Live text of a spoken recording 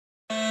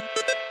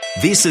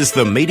This is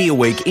the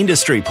Mediaweek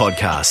Industry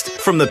Podcast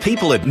from the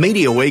people at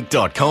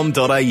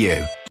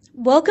mediaweek.com.au.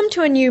 Welcome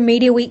to a new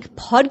Mediaweek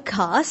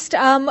podcast.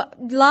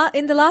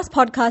 In the last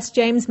podcast,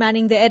 James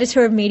Manning, the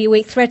editor of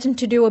Mediaweek, threatened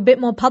to do a bit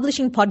more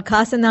publishing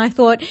podcasts, and I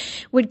thought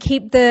we'd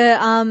keep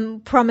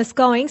the promise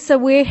going. So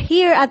we're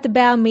here at the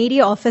Bauer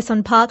Media office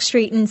on Park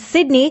Street in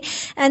Sydney,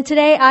 and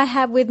today I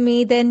have with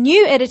me the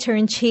new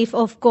editor-in-chief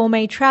of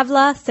Gourmet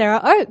Traveller,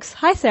 Sarah Oakes.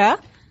 Hi, Sarah.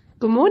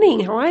 Good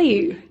morning. How are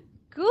you?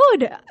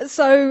 Good.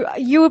 So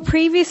you were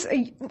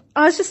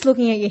I was just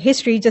looking at your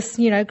history, just,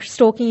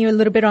 stalking you a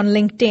little bit on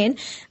LinkedIn.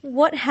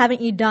 What haven't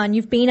you done?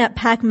 You've been at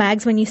Pack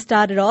Mags when you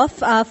started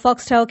off,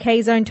 Foxtel,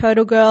 K-Zone,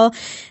 Total Girl,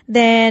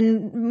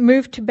 then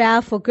moved to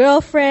Bauer for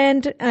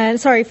Girlfriend,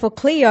 for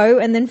Clio,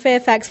 and then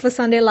Fairfax for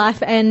Sunday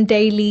Life and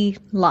Daily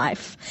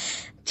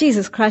Life.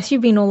 Jesus Christ,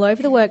 you've been all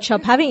over the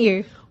workshop, haven't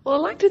you? Well, I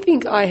like to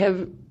think I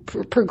have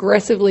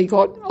progressively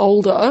got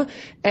older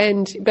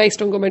and,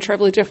 based on Gourmet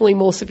Traveller, definitely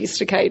more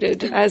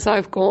sophisticated as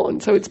I've gone.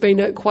 So it's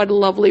been quite a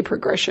lovely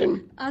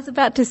progression. I was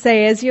about to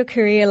say, as your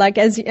career,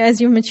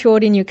 as you've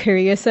matured in your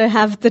career, so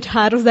have the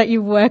titles that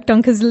you've worked on,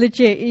 because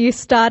legit, you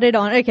started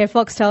on,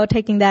 Foxtel,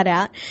 taking that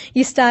out.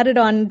 You started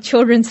on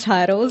children's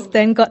titles,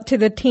 then got to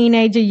the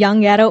teenager,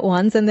 young adult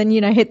ones, and then,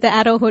 hit the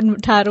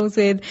adulthood titles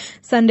with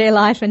Sunday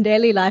Life and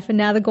Daily Life, and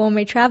now the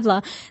Gourmet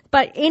Traveller.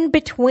 But in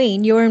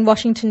between, you were in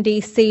Washington,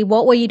 D.C.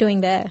 What were you doing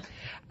there?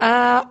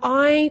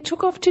 I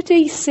took off to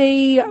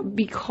DC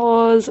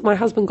because my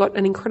husband got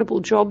an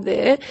incredible job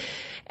there.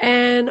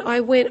 And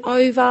I went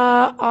over,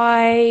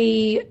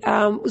 I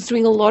was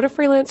doing a lot of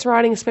freelance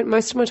writing. I spent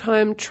most of my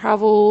time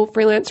travel,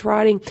 freelance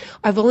writing.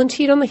 I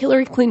volunteered on the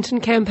Hillary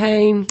Clinton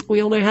campaign.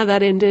 We all know how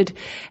that ended.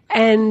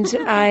 And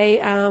I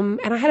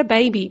had a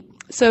baby.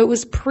 So it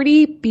was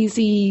pretty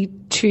busy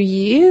 2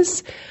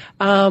 years.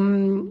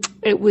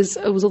 It was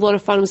a lot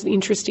of fun. It was an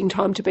interesting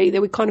time to be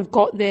there. We kind of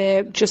got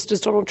there just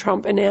as Donald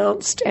Trump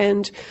announced,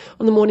 and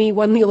on the morning he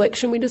won the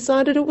election, we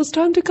decided it was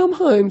time to come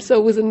home. So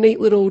it was a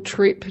neat little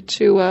trip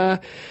to,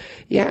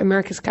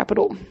 America's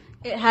capital.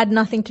 It had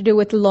nothing to do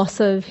with the loss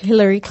of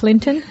Hillary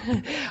Clinton?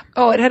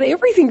 Oh, it had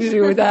everything to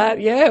do with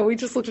that. Yeah, we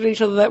just looked at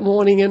each other that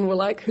morning and were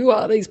like, who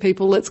are these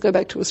people? Let's go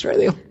back to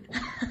Australia.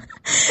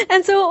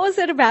 And so what was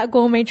it about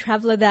Gourmet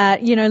Traveller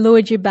that,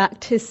 lured you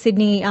back to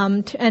Sydney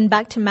and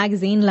back to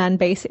magazine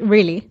land,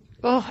 really?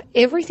 Oh,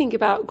 everything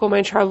about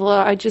Gourmet Traveller.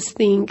 I just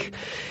think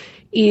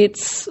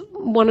it's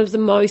one of the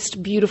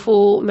most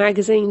beautiful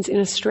magazines in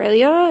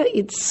Australia.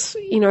 It's,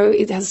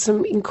 it has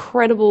some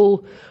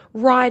incredible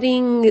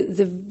writing,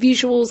 the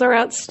visuals are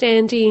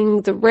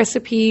outstanding, the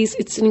recipes.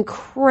 It's an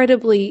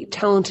incredibly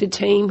talented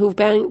team who've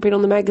been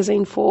on the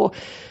magazine for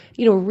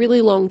a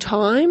really long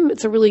time.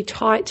 It's a really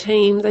tight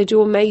team. They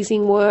do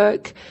amazing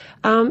work.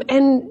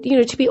 And,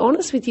 to be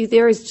honest with you,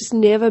 there has just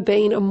never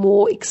been a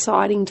more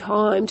exciting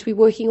time to be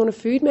working on a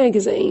food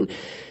magazine.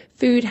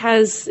 Food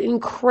has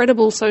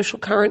incredible social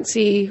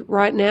currency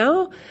right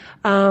now.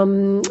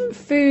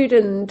 Food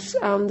and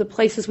the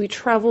places we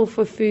travel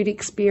for food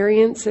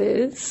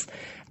experiences,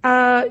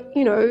 to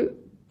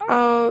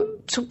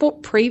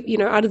what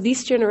out of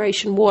this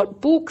generation,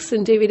 what books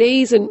and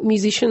DVDs and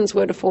musicians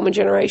were to former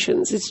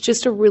generations. It's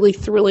just a really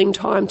thrilling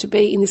time to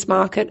be in this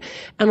market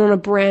and on a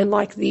brand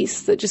like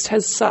this that just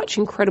has such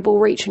incredible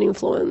reach and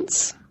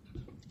influence.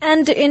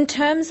 And in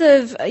terms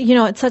of,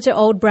 it's such an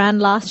old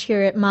brand. Last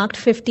year it marked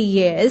 50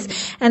 years.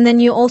 And then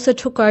you also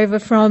took over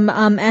from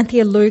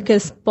Anthea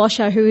Lucas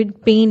Boscher, who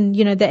had been,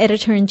 the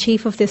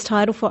editor-in-chief of this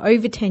title for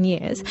over 10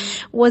 years.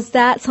 Was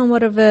that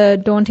somewhat of a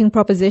daunting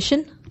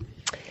proposition?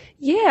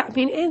 Yeah,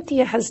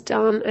 Anthea has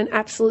done an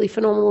absolutely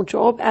phenomenal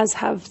job, as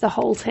have the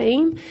whole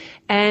team.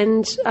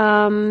 And,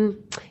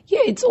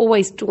 it's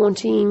always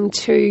daunting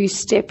to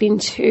step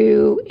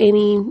into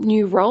any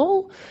new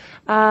role.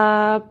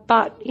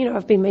 But,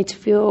 I've been made to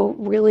feel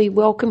really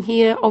welcome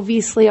here.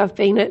 Obviously, I've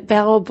been at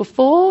Bauer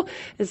before.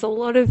 There's a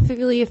lot of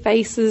familiar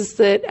faces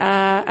that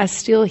are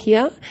still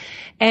here.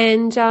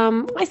 And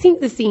I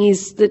think the thing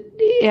is that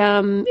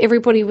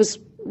everybody was,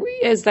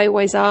 as they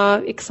always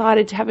are,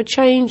 excited to have a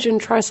change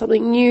and try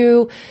something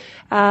new.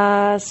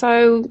 I'm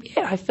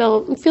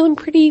feeling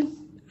pretty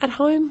at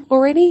home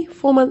already,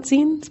 4 months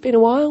in. It's been a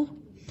while.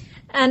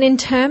 And in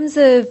terms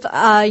of,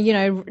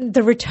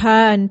 the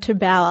return to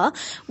Bauer,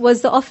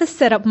 was the office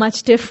set up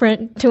much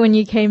different to when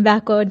you came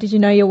back, or did you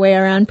know your way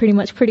around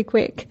pretty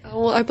quick?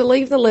 Well, I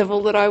believe the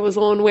level that I was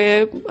on,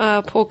 where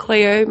poor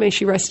Cleo, may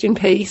she rest in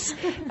peace,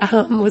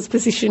 was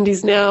positioned,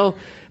 is now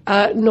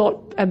not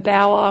a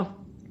Bauer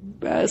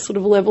sort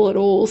of level at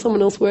all.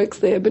 Someone else works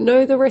there. But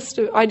no,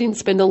 I didn't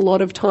spend a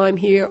lot of time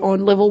here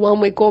on level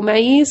 1 where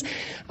Gourmet is.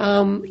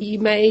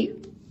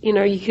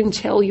 You can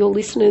tell your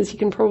listeners, you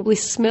can probably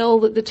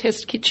smell that the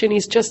test kitchen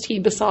is just here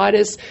beside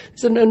us.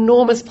 There's an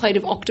enormous plate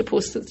of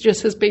octopus that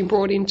just has been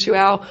brought into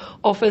our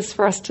office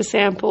for us to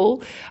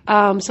sample.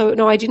 So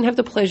no, I didn't have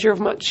the pleasure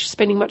of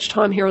spending much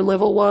time here on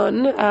level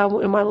 1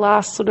 in my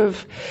last sort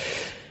of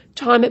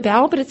time at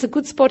Bauer, but it's a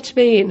good spot to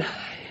be in.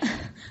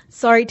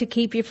 sorry to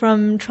keep you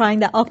from trying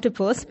that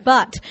octopus,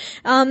 but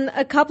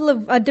a couple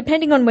of,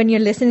 depending on when you're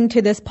listening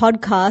to this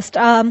podcast,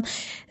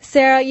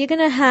 Sarah, you're going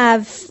to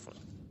have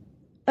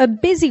a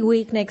busy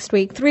week next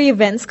week, 3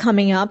 events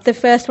coming up. The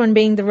first one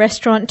being the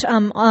restaurant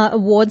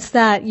awards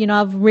that,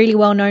 are really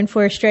well known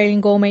for Australian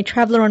Gourmet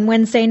Traveller on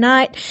Wednesday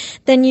night.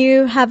 Then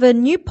you have a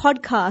new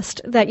podcast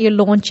that you're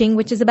launching,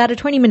 which is about a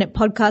 20-minute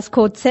podcast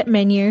called Set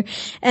Menu.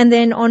 And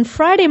then on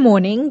Friday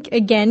morning,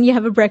 again, you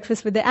have a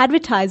breakfast with the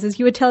advertisers.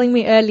 You were telling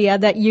me earlier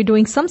that you're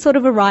doing some sort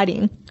of a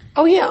writing.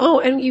 Oh, yeah. Oh,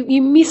 and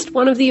you missed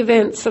one of the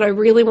events that I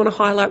really want to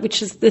highlight,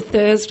 which is the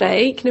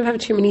Thursday. You can never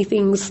have too many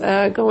things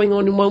going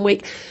on in one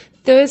week.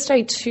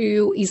 Thursday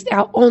too is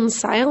our on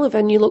sale of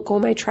our New Look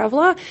Gourmet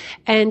Traveller,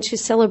 and to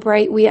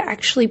celebrate, we are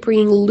actually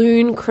bringing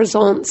Loon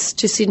croissants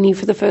to Sydney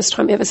for the first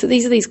time ever. So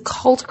these are these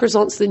cult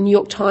croissants the New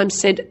York Times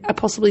said are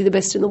possibly the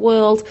best in the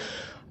world.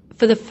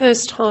 For the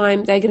first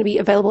time, they're going to be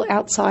available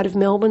outside of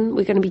Melbourne.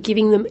 We're going to be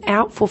giving them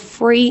out for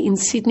free in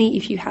Sydney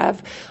if you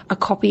have a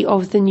copy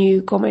of the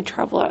new Gourmet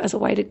Traveller as a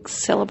way to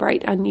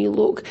celebrate our new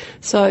look.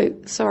 So,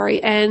 sorry.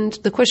 And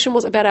the question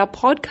was about our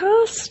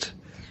podcast?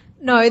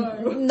 No,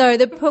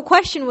 the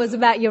question was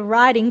about your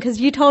writing, because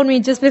you told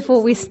me just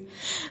before we...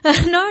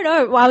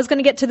 No, I was going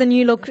to get to the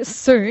new look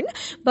soon,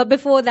 but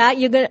before that,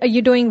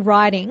 you're doing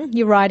writing.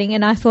 You're writing,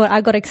 and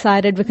I got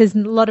excited because a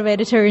lot of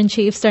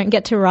editor-in-chiefs don't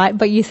get to write,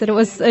 but you said it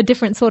was a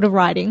different sort of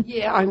writing.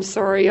 Yeah, I'm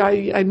sorry,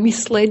 I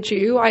misled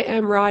you. I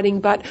am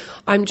writing, but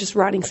I'm just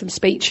writing some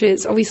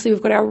speeches. Obviously,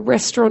 we've got our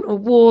restaurant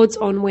awards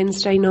on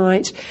Wednesday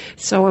night,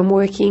 so I'm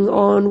working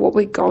on what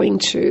we're going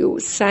to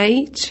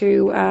say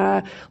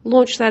to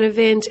launch that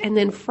event. And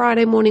then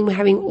Friday morning, we're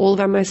having all of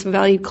our most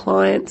valued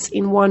clients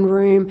in one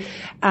room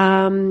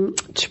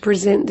to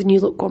present the New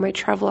Look Gourmet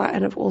Traveller,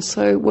 and I'm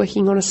also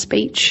working on a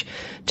speech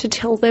to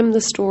tell them the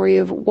story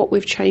of what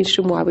we've changed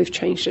and why we've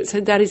changed it. So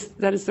that is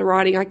the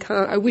writing.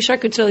 I wish I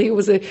could tell you it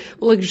was a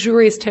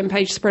luxurious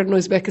 10-page spread on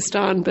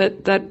Uzbekistan,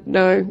 but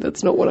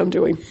that's not what I'm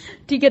doing.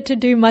 Do you get to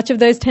do much of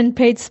those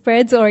 10-page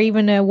spreads, or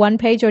even a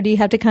 1-page, or do you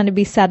have to kind of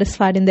be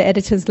satisfied in the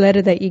editor's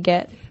letter that you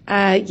get?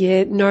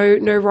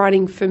 No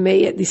writing for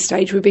me at this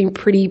stage. We've been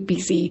pretty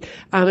busy,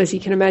 as you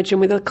can imagine,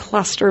 with a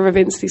cluster of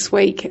events this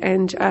week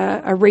and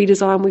a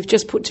redesign. We've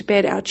just put to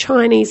bed our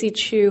Chinese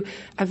issue,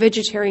 a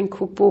vegetarian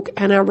cookbook,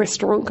 and our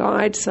restaurant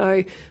guide.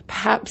 So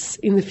perhaps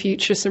in the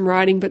future some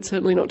writing, but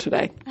certainly not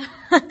today.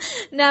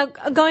 Now,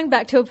 going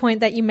back to a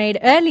point that you made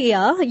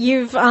earlier,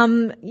 you've,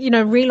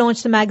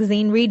 relaunched the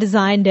magazine,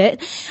 redesigned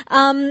it.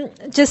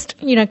 Just,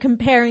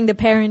 comparing the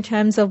pair in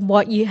terms of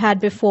what you had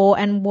before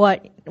and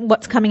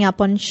what's coming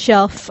up on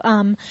shelf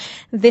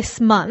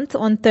this month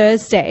on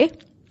Thursday.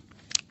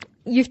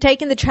 You've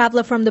taken the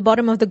Traveller from the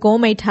bottom of the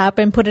Gourmet tab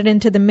and put it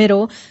into the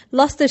middle,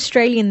 lost the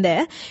Australian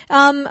there.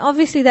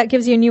 Obviously that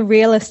gives you a new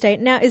real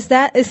estate. Now, is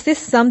this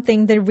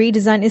something, the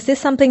redesign, is this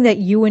something that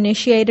you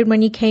initiated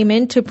when you came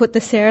in to put the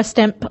Sarah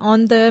stamp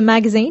on the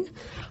magazine?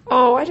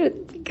 Oh, I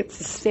don't think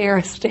it's a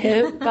Sarah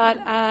stamp,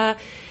 but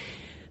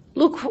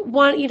look,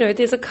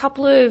 there's a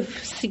couple of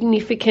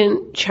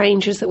significant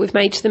changes that we've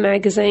made to the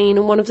magazine,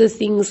 and one of the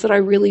things that I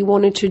really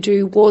wanted to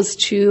do was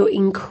to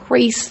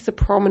increase the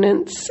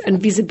prominence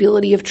and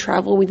visibility of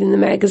travel within the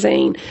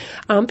magazine,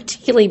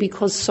 particularly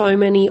because so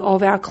many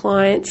of our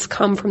clients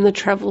come from the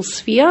travel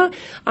sphere.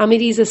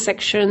 It is a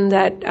section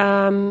that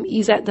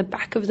is at the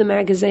back of the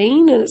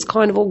magazine, and it's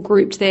kind of all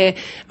grouped there,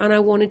 and I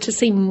wanted to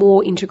see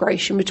more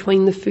integration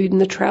between the food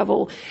and the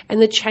travel, and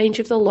the change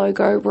of the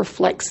logo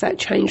reflects that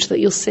change that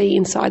you'll see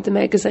inside the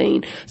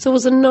magazine. So it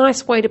was a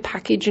nice way to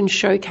package and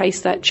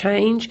showcase that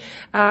change.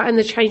 And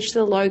the change to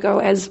the logo,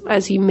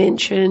 as you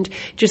mentioned,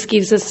 just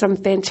gives us some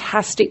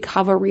fantastic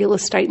cover real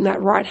estate in that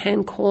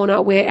right-hand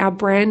corner where our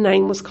brand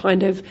name was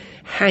kind of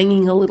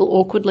hanging a little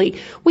awkwardly.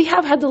 We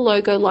have had the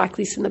logo like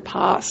this in the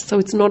past, so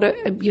it's not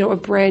a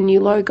brand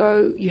new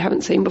logo you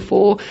haven't seen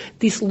before.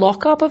 This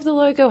lock-up of the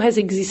logo has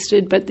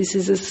existed, but this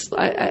is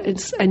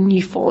it's a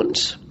new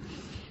font.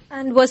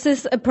 And was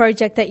this a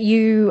project that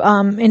you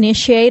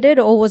initiated,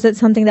 or was it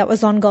something that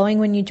was ongoing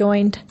when you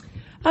joined?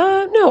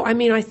 No,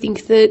 I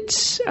think that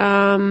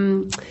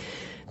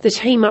the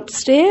team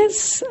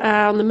upstairs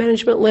on the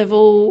management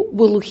level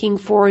were looking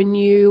for a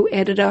new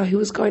editor who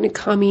was going to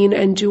come in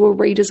and do a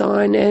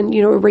redesign and,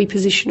 a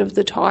reposition of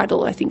the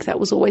title. I think that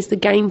was always the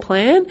game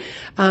plan.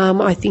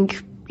 I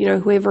think,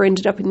 whoever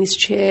ended up in this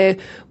chair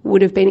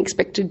would have been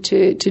expected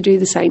to do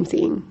the same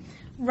thing.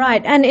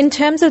 Right. And in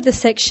terms of the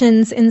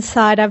sections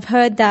inside, I've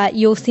heard that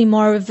you'll see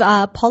more of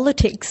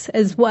politics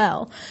as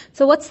well.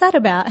 So what's that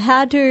about?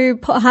 How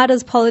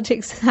does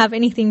politics have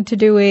anything to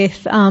do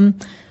with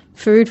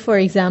food, for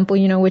example,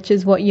 which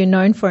is what you're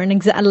known for?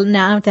 And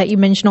now that you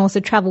mention also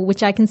travel,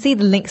 which I can see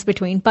the links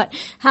between, but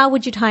how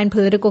would you tie in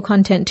political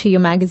content to your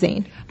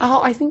magazine?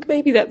 Oh, I think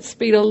maybe that's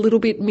been a little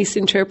bit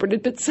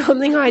misinterpreted, but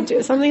something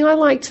I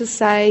like to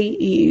say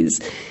is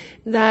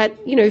that,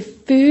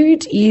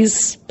 food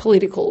is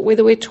political,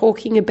 whether we're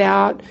talking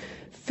about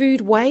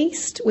food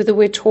waste, whether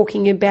we're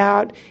talking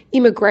about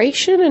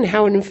immigration and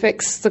how it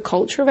affects the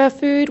culture of our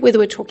food, whether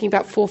we're talking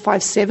about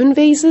 457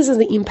 visas and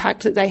the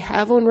impact that they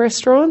have on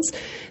restaurants.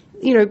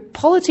 You know,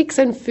 politics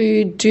and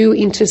food do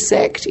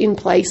intersect in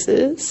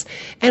places,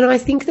 and I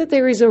think that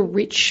there is a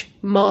rich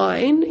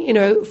mine, you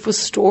know, for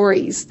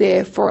stories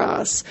there for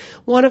us.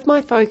 One of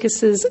my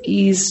focuses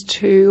is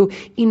to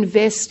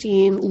invest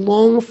in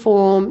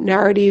long-form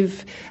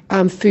narrative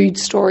food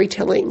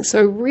storytelling.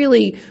 So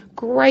really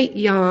great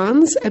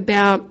yarns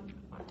about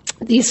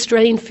the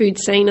Australian food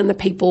scene and the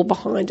people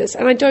behind us.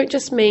 And I don't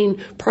just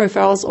mean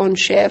profiles on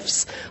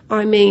chefs.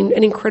 I mean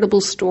an incredible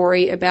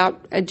story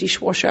about a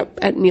dishwasher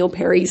at Neil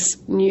Perry's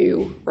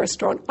new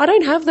restaurant. I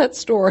don't have that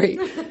story.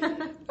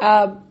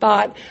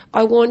 But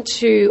I want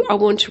to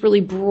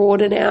really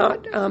broaden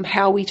out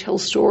how we tell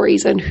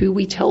stories and who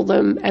we tell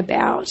them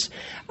about.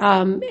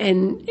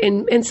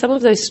 And some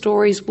of those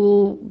stories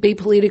will be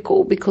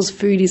political because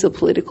food is a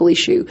political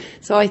issue.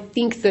 So I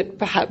think that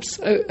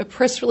perhaps a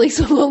press release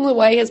along the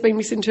way has been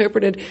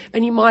misinterpreted,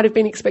 and you might have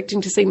been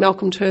expecting to see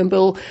Malcolm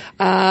Turnbull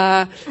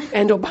or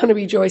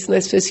Barnaby Joyce in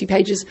those first few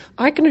pages.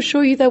 I can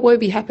assure you that won't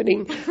be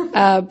happening.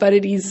 But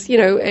it is, you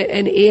know,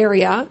 an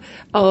area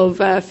of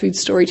food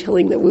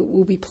storytelling that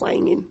we'll be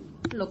playing in.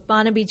 Look,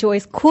 Barnaby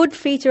Joyce could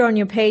feature on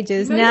your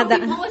pages now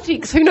that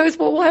politics. Who knows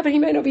what will happen? He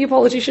may not be a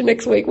politician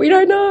next week. We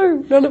don't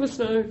know. None of us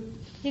know.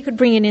 You could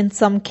bring in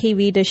some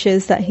kiwi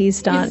dishes that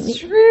he's done. It's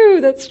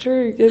true. That's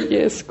true.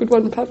 Yes, good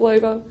one.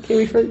 Pavlova,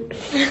 kiwi fruit.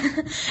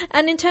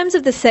 And in terms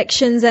of the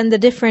sections and the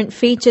different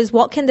features,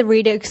 what can the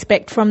reader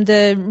expect from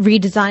the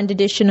redesigned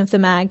edition of the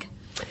mag?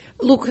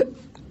 Look,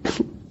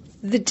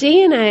 the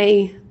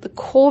DNA, the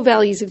core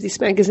values of this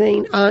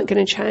magazine aren't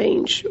going to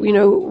change. You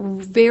know,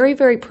 very,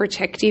 very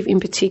protective in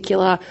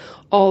particular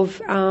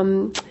of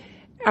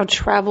our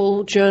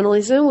travel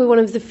journalism. We're one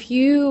of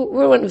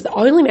the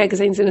only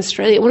magazines in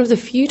Australia, one of the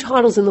few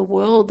titles in the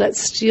world that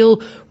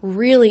still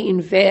really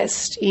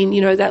invest in,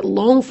 you know, that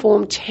long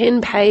form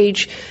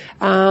 10-page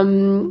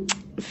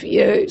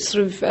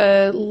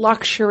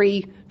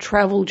luxury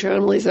travel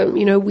journalism.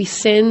 You know, we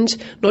send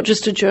not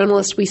just a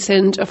journalist, we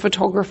send a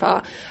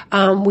photographer.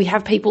 We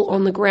have people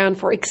on the ground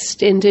for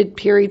extended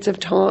periods of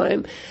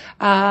time.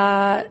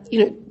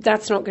 You know,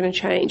 that's not going to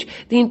change.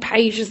 The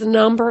pages, the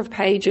number of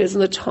pages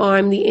and the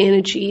time, the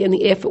energy and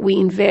the effort we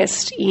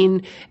invest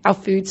in our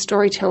food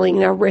storytelling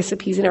and our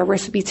recipes and our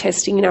recipe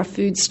testing and our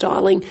food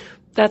styling,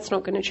 that's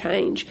not going to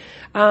change.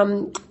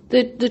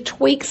 The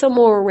tweaks are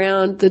more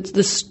around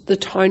the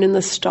tone and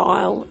the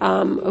style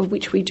of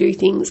which we do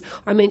things.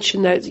 I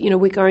mentioned that, you know,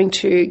 we're going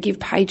to give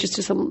pages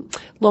to some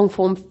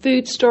long-form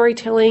food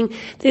storytelling.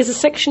 There's a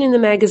section in the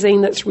magazine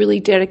that's really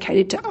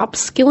dedicated to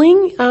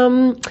upskilling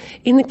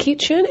in the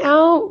kitchen.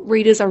 Our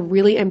readers are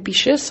really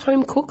ambitious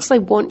home cooks. They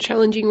want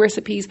challenging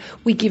recipes.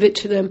 We give it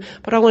to them.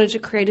 But I wanted to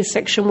create a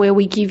section where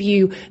we give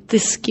you the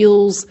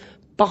skills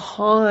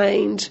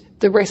behind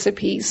the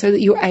recipes so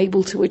that you're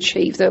able to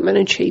achieve them and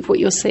achieve what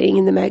you're seeing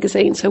in the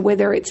magazine. So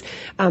whether it's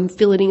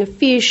filleting a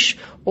fish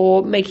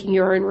or making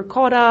your own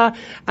ricotta,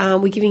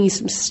 we're giving you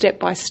some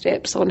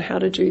step-by-steps on how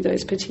to do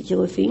those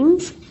particular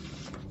things.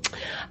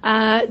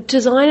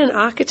 Design and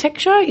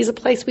architecture is a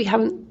place we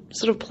haven't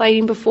sort of played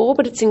in before,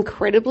 but it's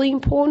incredibly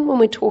important when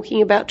we're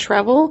talking about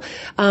travel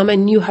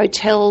and new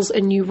hotels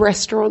and new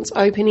restaurants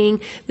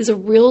opening. There's a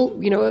real,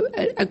 you know,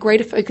 a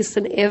greater focus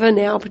than ever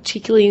now,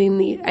 particularly in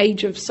the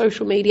age of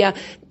social media,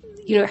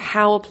 you know,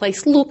 how a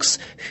place looks,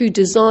 who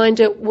designed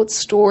it, what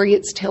story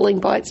it's telling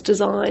by its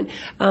design.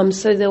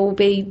 So there will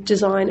be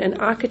design and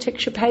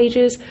architecture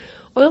pages.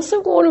 I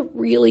also want to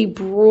really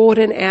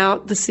broaden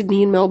out the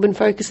Sydney and Melbourne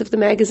focus of the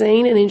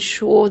magazine and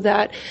ensure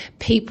that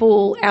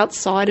people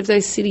outside of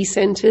those city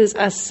centres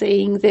are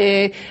seeing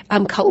their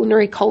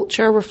culinary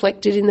culture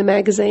reflected in the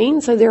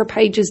magazine. So there are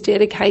pages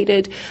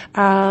dedicated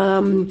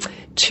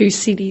to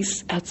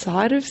cities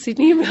outside of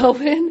Sydney and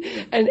Melbourne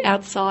and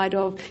outside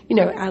of, you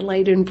know,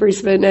 Adelaide and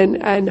Brisbane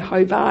and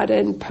Hobart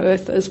and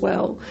Perth as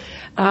well.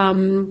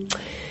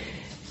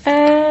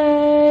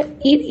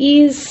 It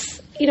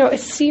is, you know, a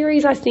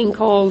series, I think,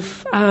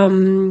 of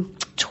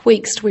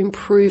tweaks to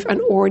improve an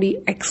already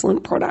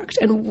excellent product.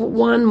 And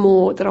one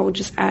more that I will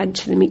just add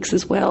to the mix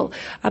as well.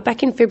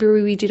 Back in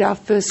February, we did our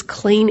first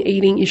clean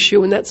eating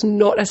issue, and that's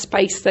not a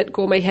space that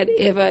Gourmet had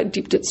ever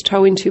dipped its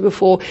toe into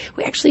before.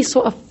 We actually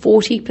saw a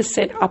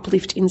 40%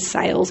 uplift in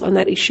sales on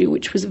that issue,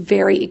 which was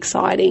very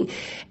exciting.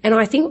 And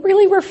I think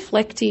really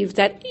reflective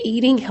that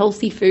eating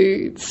healthy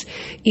foods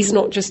is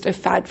not just a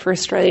fad for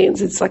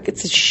Australians. It's like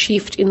it's a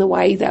shift in the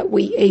way that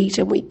we eat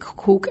and we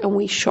cook and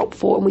we shop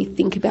for and we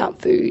think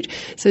about food.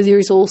 So there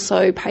is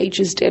also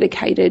pages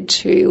dedicated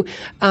to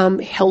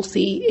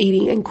healthy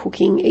eating and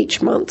cooking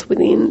each month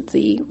within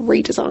the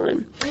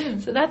redesign.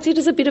 So that's it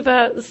as a bit of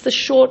it's the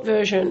short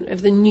version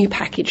of the new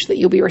package that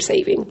you'll be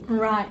receiving.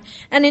 Right.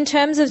 And in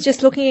terms of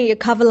just looking at your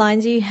cover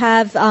lines, you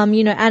have,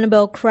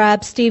 Annabelle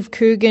Crabb, Steve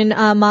Coogan,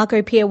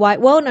 Marco Pierre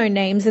White, well-known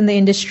names in the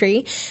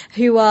industry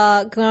who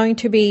are going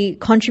to be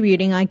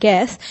contributing, I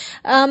guess.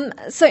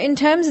 So in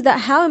terms of that,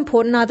 how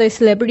important are those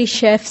celebrity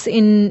chefs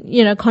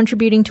in,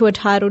 contributing to a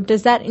title?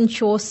 Does that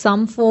ensure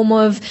some form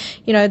of,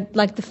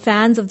 like the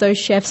fans of those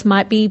chefs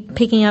might be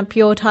picking up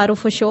your title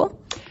for sure?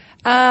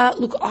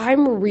 Look,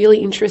 I'm really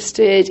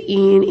interested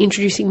in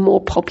introducing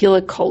more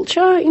popular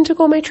culture into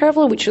Gourmet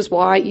Traveller, which is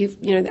why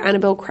the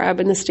Annabelle Crabb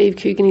and the Steve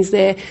Coogan is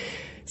there.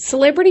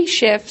 Celebrity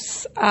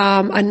chefs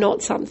are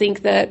not something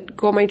that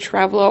Gourmet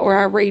Traveller or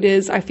our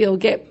readers, I feel,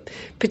 get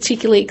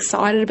particularly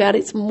excited about.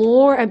 It's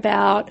more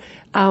about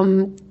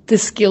the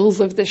skills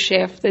of the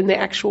chef than the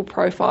actual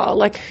profile,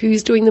 like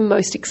who's doing the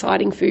most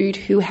exciting food,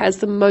 who has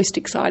the most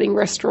exciting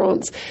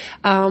restaurants,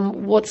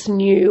 what's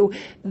new.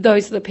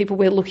 Those are the people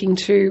we're looking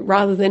to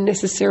rather than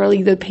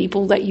necessarily the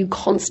people that you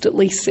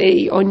constantly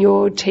see on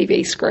your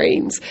TV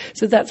screens.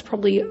 So that's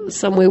probably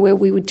somewhere where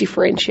we would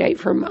differentiate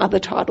from other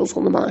titles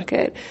on the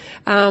market.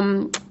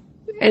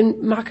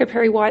 And Marco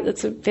Perry White,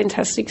 that's a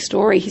fantastic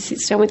story. He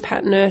sits down with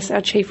Pat Nurse,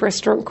 our chief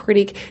restaurant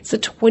critic. It's the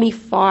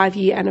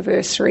 25-year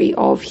anniversary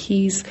of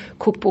his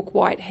cookbook,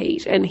 White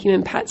Heat, and him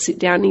and Pat sit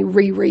down and he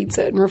rereads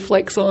it and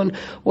reflects on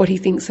what he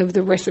thinks of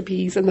the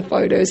recipes and the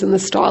photos and the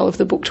style of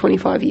the book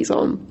 25 years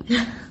on.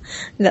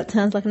 That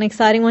sounds like an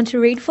exciting one to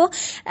read for.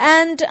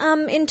 And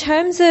in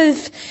terms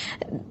of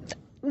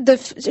the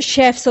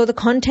chefs or the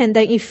content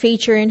that you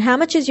feature in, how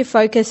much is your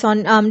focus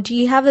on, do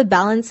you have a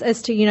balance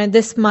as to,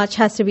 this much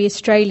has to be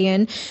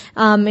Australian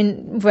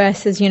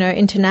versus,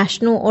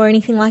 international or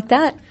anything like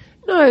that?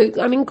 No,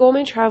 I mean,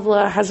 Gourmet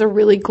Traveller has a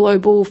really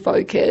global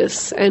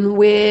focus and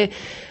we're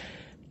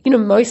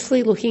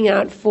mostly looking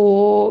out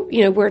for,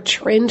 we're a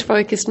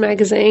trend-focused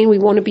magazine. We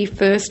want to be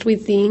first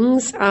with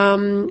things.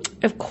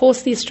 Of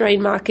course, the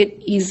Australian market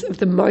is of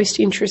the most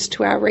interest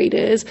to our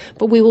readers,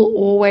 but we will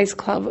always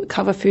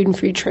cover food and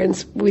food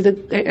trends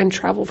and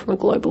travel from a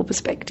global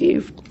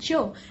perspective.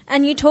 Sure.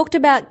 And you talked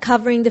about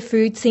covering the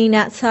food scene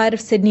outside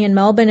of Sydney and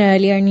Melbourne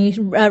earlier, and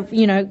you,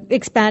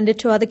 expanded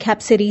to other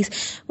cap cities.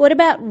 What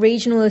about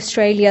regional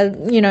Australia,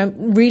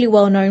 really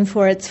well known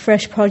for its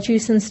fresh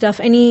produce and stuff?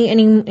 Any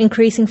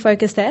increasing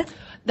focus there?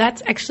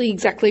 That's actually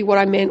exactly what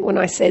I meant when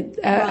I said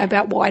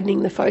about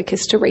widening the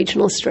focus to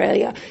regional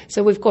Australia.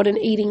 So we've got an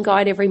eating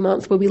guide every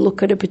month where we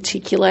look at a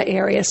particular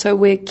area. So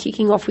we're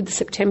kicking off with the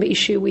September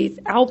issue with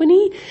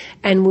Albany,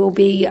 and we'll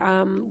be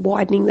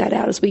widening that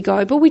out as we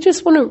go. But we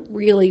just want to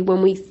really,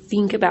 when we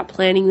think about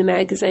planning the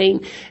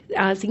magazine,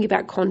 think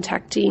about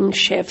contacting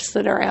chefs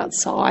that are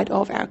outside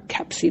of our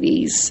cap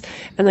cities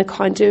and the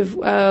kind of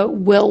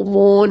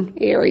well-worn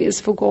areas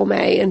for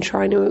gourmet, and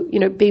trying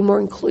to, be more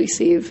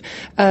inclusive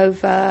of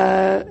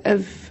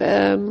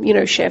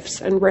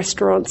chefs and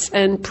restaurants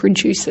and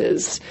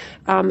producers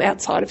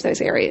outside of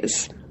those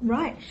areas.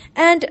 Right.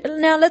 And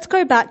now let's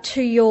go back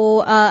to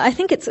your, I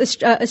think it's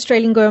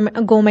Australian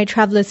Gourmet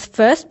Traveller's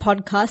first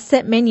podcast,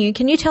 Set Menu.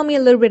 Can you tell me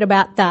a little bit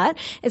about that?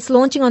 It's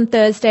launching on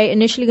Thursday,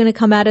 initially going to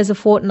come out as a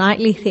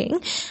fortnightly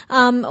thing.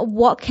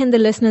 What can the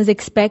listeners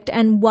expect,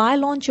 and why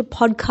launch a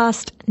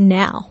podcast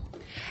now?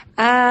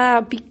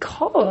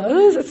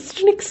 Because it's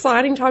such an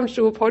exciting time to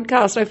do a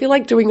podcast. I feel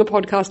like doing a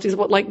podcast is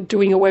what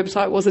doing a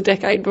website was a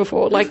decade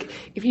before.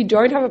 If you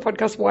don't have a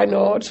podcast, why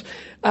not?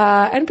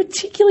 And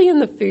particularly in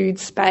the food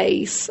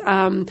space,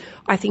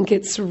 I think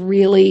it's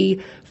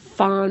really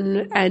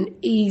fun and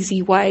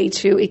easy way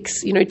to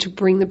to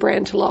bring the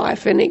brand to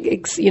life and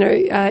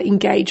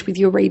engage with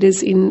your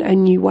readers in a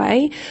new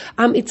way.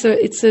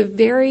 It's a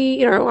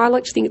very I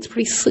like to think it's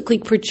pretty slickly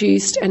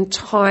produced and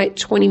tight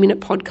 20-minute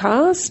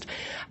podcast.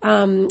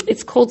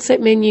 It's called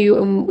Set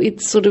Menu, and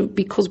it's sort of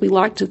because we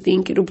like to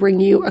think it'll bring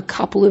you a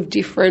couple of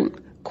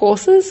different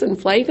courses and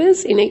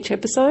flavours in each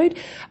episode.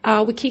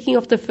 We're kicking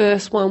off the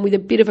first one with a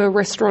bit of a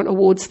restaurant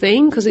awards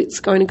theme because it's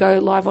going to go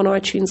live on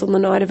iTunes on the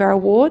night of our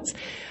awards.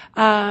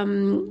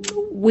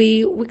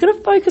 We're going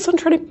to focus on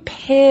trying to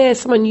pair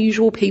some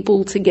unusual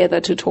people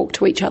together to talk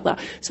to each other.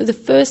 So the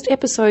first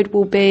episode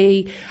will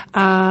be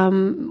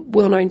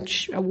well-known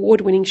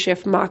award-winning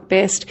chef Mark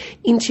Best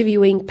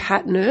interviewing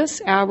Pat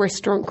Nurse, our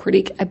restaurant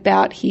critic,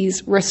 about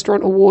his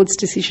restaurant awards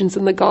decisions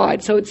and the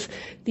guide. So it's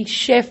the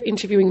chef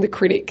interviewing the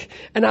critic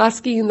and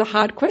asking the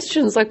hard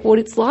questions like what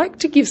it's like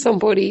to give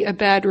somebody a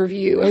bad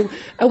review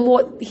and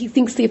what he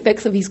thinks the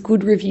effects of his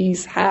good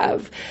reviews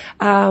have.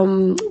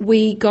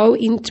 We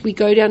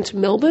go down to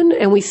Melbourne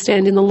and we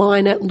stand in the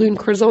line at Lune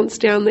Croissants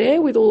down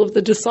there with all of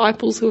the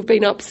disciples who have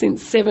been up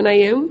since 7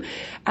 a.m.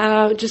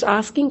 Just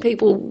asking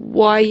people,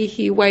 why are you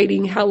here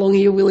waiting? How long are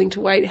you willing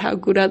to wait? How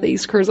good are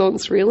these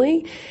croissants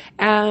really?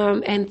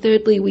 And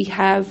thirdly, we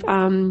have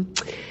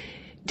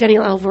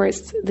Daniel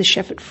Alvarez, the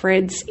chef at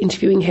Fred's,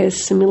 interviewing her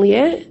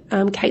sommelier,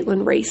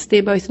 Caitlin Reese.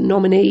 They're both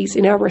nominees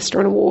in our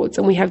restaurant awards,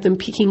 and we have them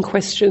picking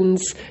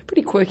questions,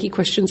 pretty quirky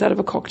questions out of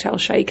a cocktail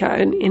shaker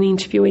and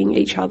interviewing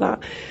each other.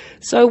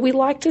 So we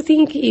like to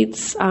think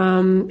it's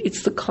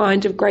the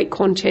kind of great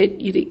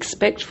content you'd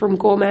expect from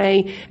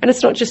Gourmet, and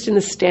it's not just in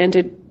the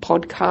standard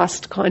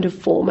podcast kind of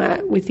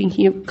format. We're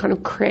thinking of kind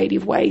of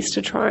creative ways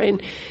to try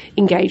and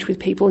engage with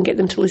people and get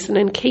them to listen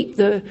and keep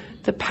the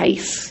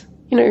pace,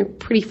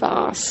 pretty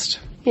fast.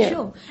 Yeah.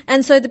 Sure.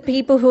 And so the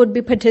people who would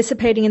be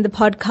participating in the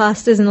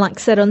podcast isn't like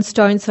set on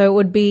stone, so it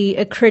would be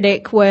a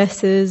critic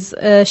versus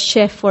a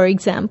chef, for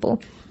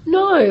example.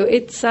 No,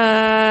 it's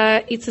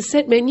a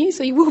set menu,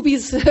 so you will be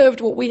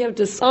served what we have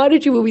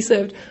decided you will be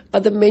served,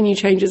 but the menu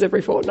changes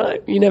every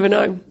fortnight. You never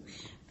know.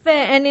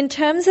 Fair. And in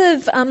terms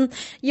of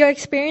your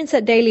experience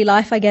at Daily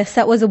Life, I guess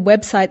that was a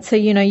website, so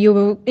you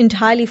were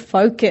entirely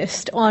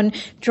focused on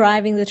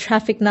driving the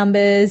traffic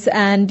numbers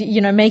and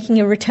making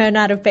a return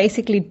out of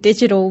basically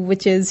digital,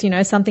 which is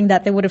something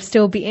that there would have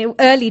still been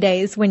early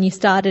days when you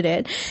started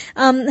it.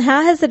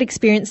 How has that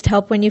experience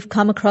helped when you've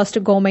come across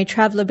to Gourmet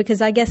Traveller?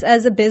 Because I guess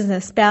as a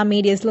business, Bauer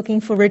Media is looking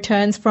for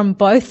returns from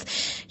both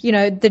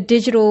the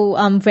digital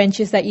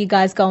ventures that you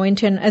guys go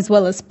into, and as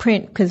well as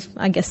print, because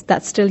I guess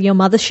that's still your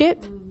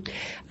mothership.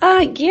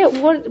 Yeah.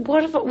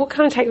 What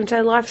kind of take from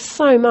daily life?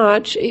 So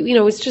much.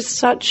 It's just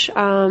such.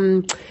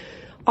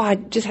 I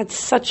just had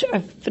such a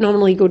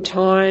phenomenally good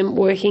time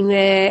working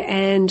there,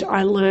 and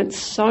I learnt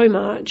so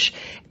much.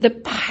 The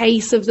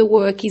pace of the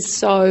work is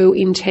so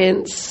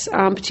intense,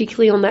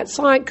 particularly on that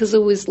site, because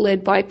it was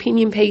led by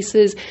opinion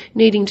pieces,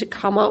 needing to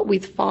come up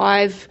with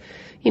 5,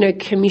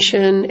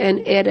 commission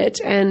and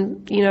edit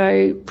and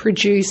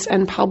produce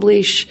and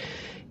publish,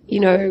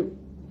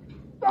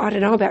 I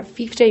don't know, about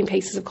 15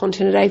 pieces of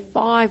content a day,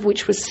 5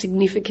 which was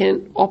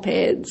significant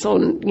op-eds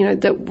on,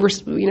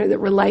 that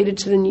related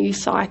to the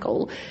news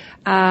cycle.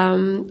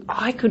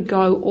 I could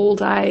go all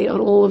day on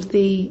all of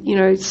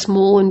the,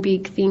 small and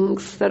big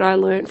things that I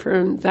learned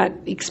from that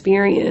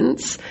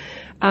experience.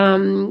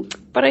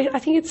 But I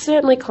think it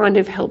certainly kind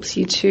of helps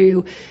you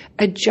to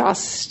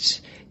adjust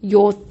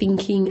your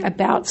thinking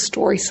about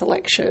story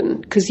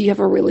selection, because you have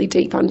a really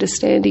deep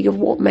understanding of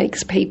what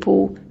makes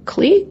people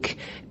click,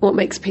 what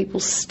makes people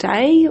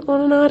stay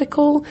on an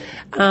article,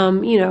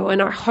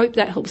 and I hope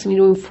that helps me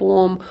to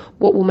inform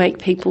what will make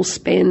people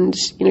spend,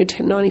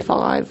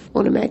 $10.95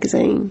 on a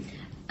magazine.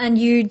 And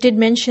you did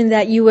mention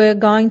that you were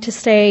going to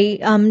stay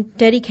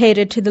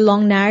dedicated to the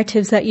long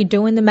narratives that you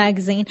do in the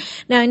magazine.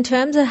 Now, in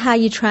terms of how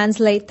you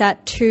translate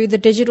that to the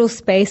digital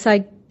space,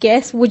 I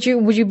guess, would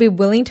you be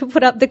willing to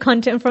put up the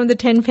content from the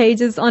 10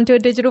 pages onto a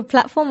digital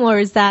platform, or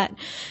is that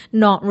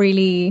not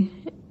really,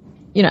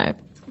 No,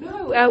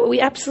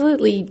 we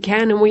absolutely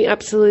can, and we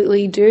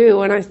absolutely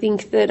do. And I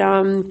think that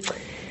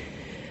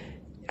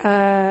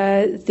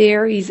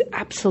there is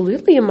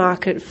absolutely a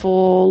market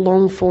for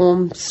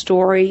long-form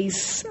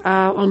stories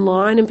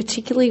online, and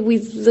particularly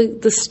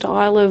with the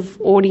style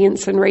of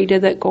audience and reader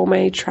that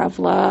Gourmet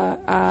Traveller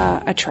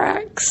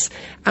attracts.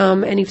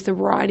 And if the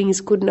writing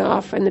is good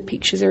enough and the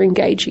pictures are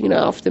engaging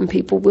enough, then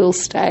people will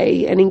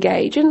stay and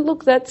engage. And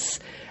look, that's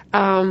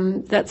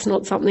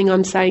not something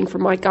I'm saying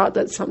from my gut.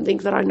 That's something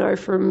that I know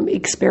from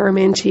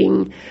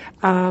experimenting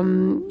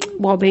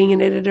while being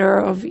an editor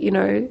of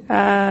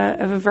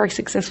a very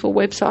successful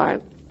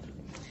website.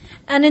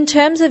 And in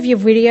terms of your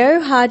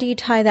video, how do you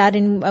tie that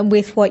in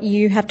with what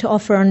you have to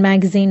offer on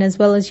magazine as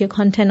well as your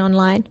content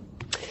online?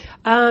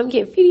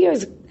 Video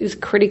is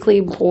critically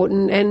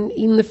important, and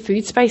in the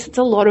food space, it's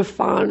a lot of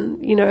fun.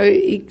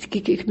 It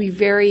can be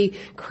very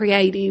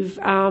creative.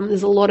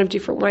 There's a lot of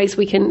different ways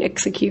we can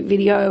execute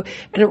video,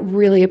 and it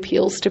really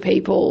appeals to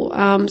people.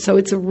 So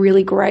it's a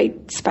really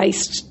great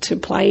space to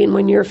play in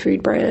when you're a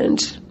food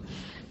brand.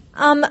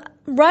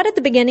 Right at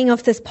the beginning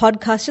of this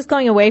podcast, just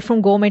going away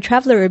from Gourmet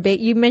Traveller a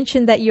bit, you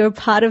mentioned that you're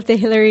part of the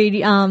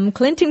Hillary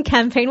Clinton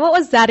campaign. What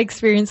was that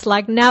experience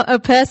like? Now, a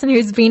person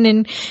who's been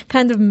in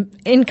kind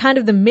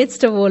of the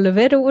midst of all of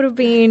it, it would have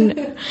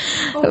been.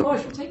 Oh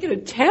gosh, we're taking a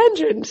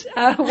tangent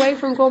away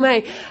from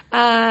Gourmet.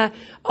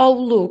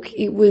 Look,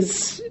 it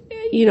was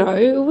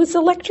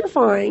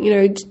electrifying.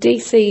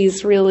 DC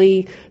is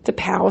really the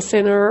power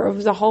center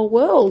of the whole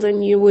world,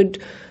 and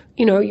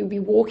you'd be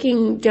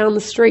walking down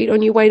the street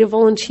on your way to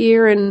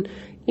volunteer, and,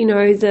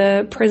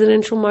 the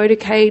presidential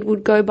motorcade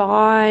would go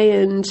by,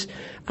 and,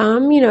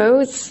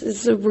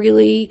 it's a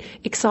really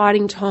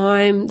exciting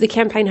time. The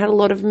campaign had a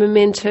lot of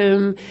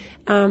momentum,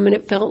 and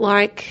it felt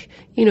like,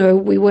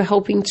 we were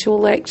helping to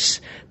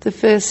elect the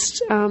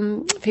first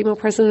female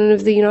president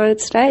of the United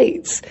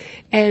States.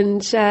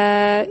 And,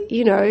 and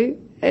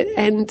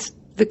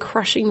the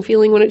crushing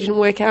feeling when it didn't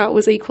work out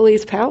was equally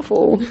as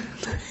powerful.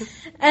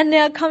 And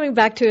now coming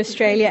back to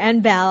Australia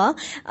and Bauer,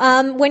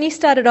 when you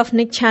started off,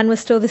 Nick Chan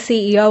was still the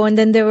CEO, and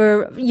then there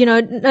were,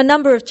 a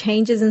number of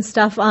changes and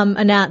stuff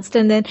announced.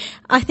 And then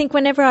I think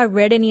whenever I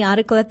read any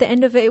article at the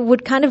end of it, it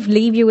would kind of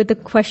leave you with the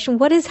question,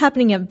 what is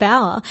happening at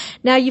Bauer?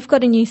 Now you've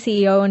got a new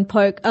CEO in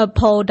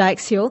Paul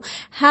Dijkshul.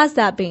 How's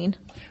that been?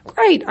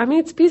 Great. I mean,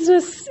 it's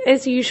business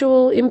as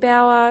usual in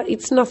Bauer.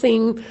 It's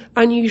nothing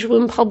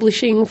unusual in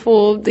publishing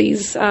for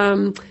these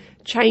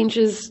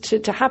changes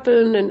to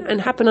happen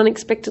and happen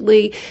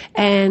unexpectedly.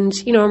 And,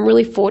 I'm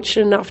really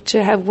fortunate enough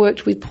to have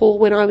worked with Paul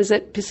when I was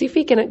at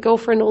Pacific and at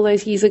Girlfriend all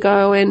those years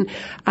ago. And,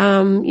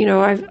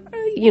 I've,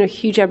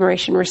 huge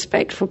admiration and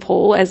respect for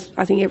Paul, as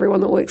I think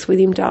everyone that works with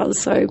him does.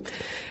 So,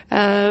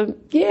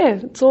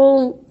 it's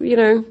all,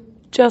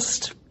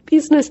 just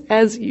business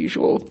as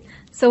usual.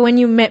 So when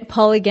you met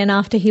Paul again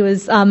after he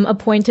was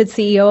appointed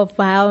CEO of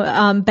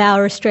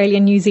Bauer Australia,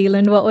 New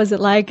Zealand, what was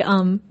it like?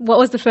 What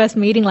was the first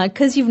meeting like?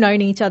 Because you've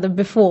known each other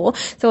before.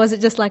 So was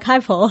it just like, hi,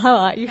 Paul, how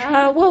are you?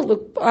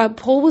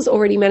 Paul was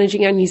already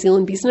managing our New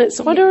Zealand business.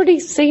 So I'd already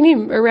seen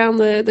him around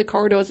the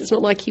corridors. It's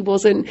not like he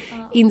wasn't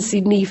in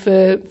Sydney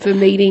for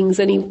meetings,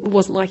 and he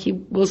wasn't like he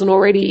wasn't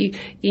already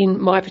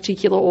in my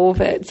particular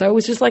orbit. So it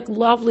was just like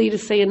lovely to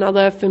see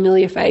another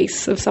familiar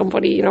face of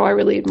somebody, I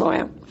really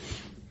admire.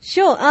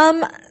 Sure.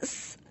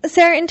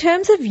 Sarah, in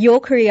terms of your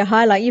career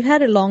highlight, you've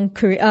had a long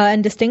career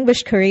and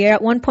distinguished career.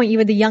 At one point, you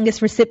were the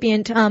youngest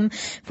recipient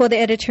for the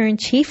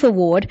Editor-in-Chief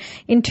Award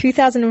in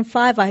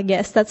 2005, I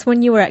guess. That's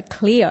when you were at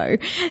Clio.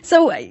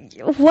 So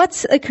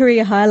what's a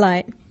career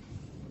highlight?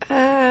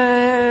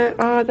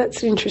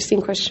 That's an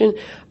interesting question.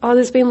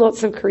 There's been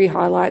lots of career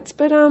highlights.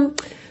 But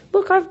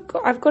look,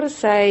 I've got to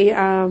say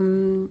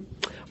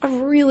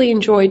I've really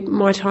enjoyed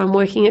my time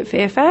working at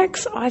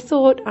Fairfax. I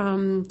thought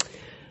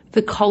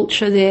the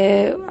culture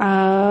there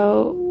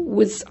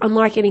was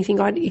unlike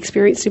anything I'd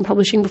experienced in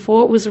publishing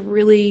before. It was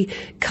really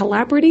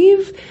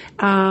collaborative.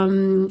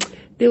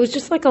 There was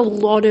just like a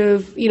lot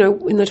of,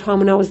 in the time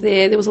when I was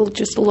there was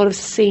just a lot of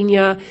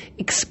senior,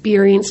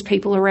 experienced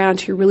people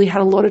around who really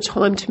had a lot of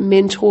time to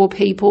mentor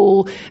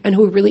people and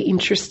who were really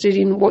interested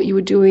in what you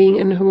were doing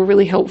and who were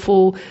really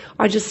helpful.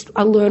 I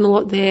learned a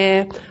lot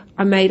there.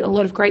 I made a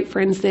lot of great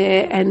friends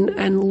there,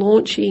 and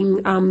launching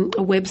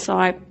a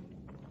website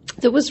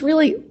that was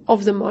really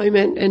of the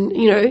moment, and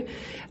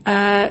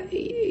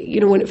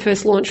when it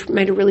first launched,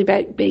 made a really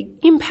big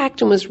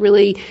impact and was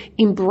really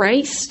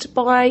embraced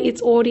by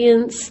its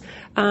audience.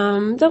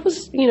 That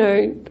was,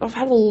 I've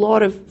had a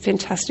lot of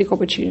fantastic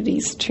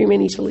opportunities, too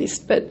many to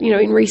list, but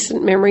in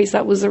recent memories,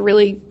 that was a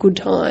really good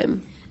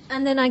time.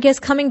 And then I guess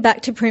coming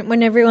back to print,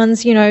 when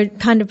everyone's,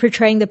 kind of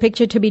portraying the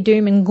picture to be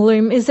doom and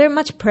gloom, is there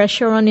much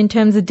pressure on in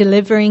terms of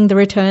delivering the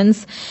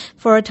returns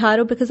for a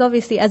title? Because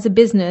obviously as a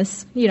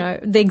business, the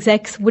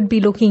execs would be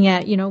looking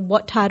at,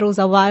 what titles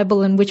are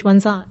viable and which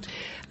ones aren't.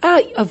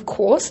 Of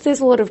course, there's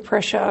a lot of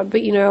pressure,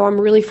 but,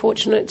 I'm really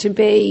fortunate to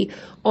be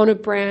on a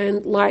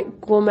brand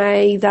like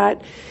Gourmet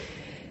that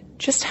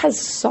just has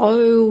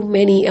so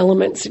many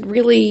elements. It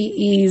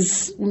really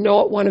is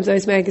not one of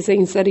those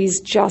magazines that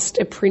is just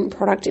a print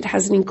product. It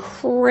has an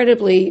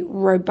incredibly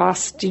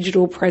robust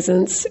digital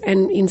presence,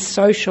 and in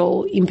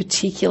social in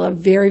particular,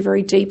 very,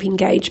 very deep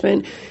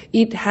engagement.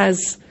 It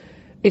has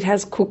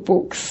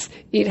cookbooks,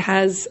 it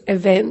has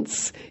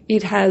events,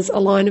 it has a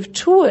line of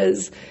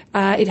tours,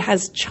 it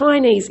has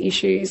Chinese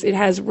issues, it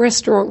has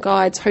restaurant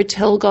guides,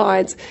 hotel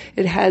guides,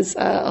 it has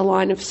a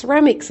line of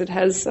ceramics, it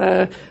has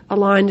a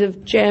line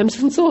of jams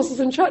and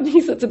sauces and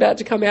chutneys that's about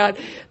to come out.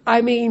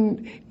 I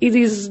mean, it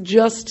is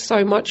just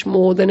so much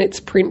more than its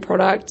print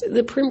product.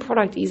 The print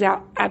product is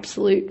our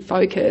absolute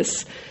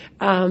focus.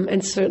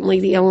 And certainly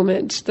the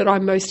element that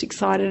I'm most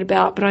excited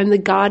about, but I'm the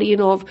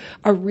guardian of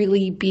a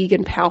really big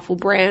and powerful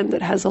brand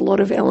that has a lot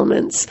of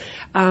elements.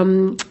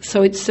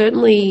 So it's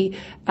certainly,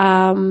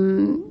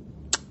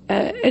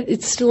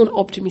 it's still an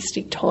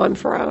optimistic time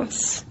for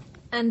us.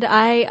 And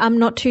I'm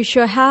not too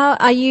sure, how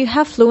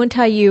fluent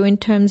are you in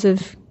terms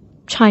of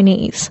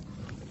Chinese?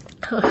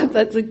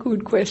 That's a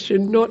good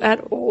question. Not at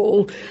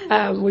all.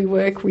 We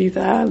work with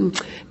a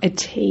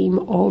team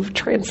of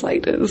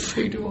translators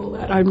who do all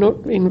that. I'm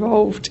not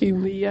involved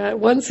in the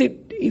once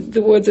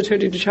the words are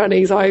turned into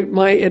Chinese,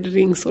 my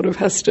editing sort of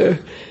has to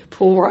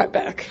pull right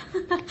back.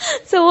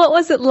 So what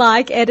was it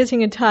like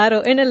editing a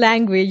title in a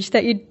language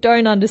that you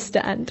don't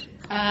understand?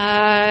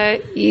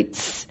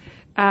 It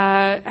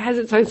has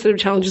its own sort of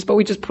challenges, but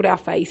we just put our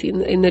faith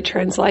in the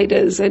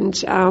translators,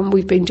 and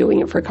we've been doing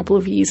it for a couple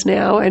of years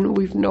now, and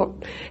we've not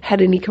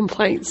had any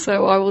complaints,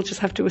 so I will just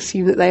have to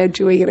assume that they are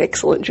doing an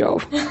excellent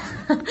job.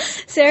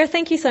 Sarah,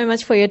 thank you so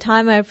much for your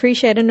time. I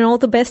appreciate it, and all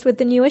the best with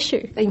the new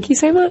issue. Thank you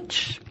so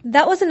much.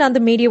 That was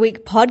another Media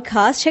Week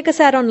podcast. Check us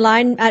out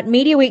online at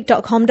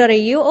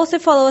mediaweek.com.au. Also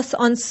follow us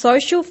on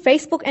social,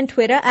 Facebook and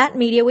Twitter at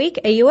Mediaweek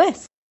AUS.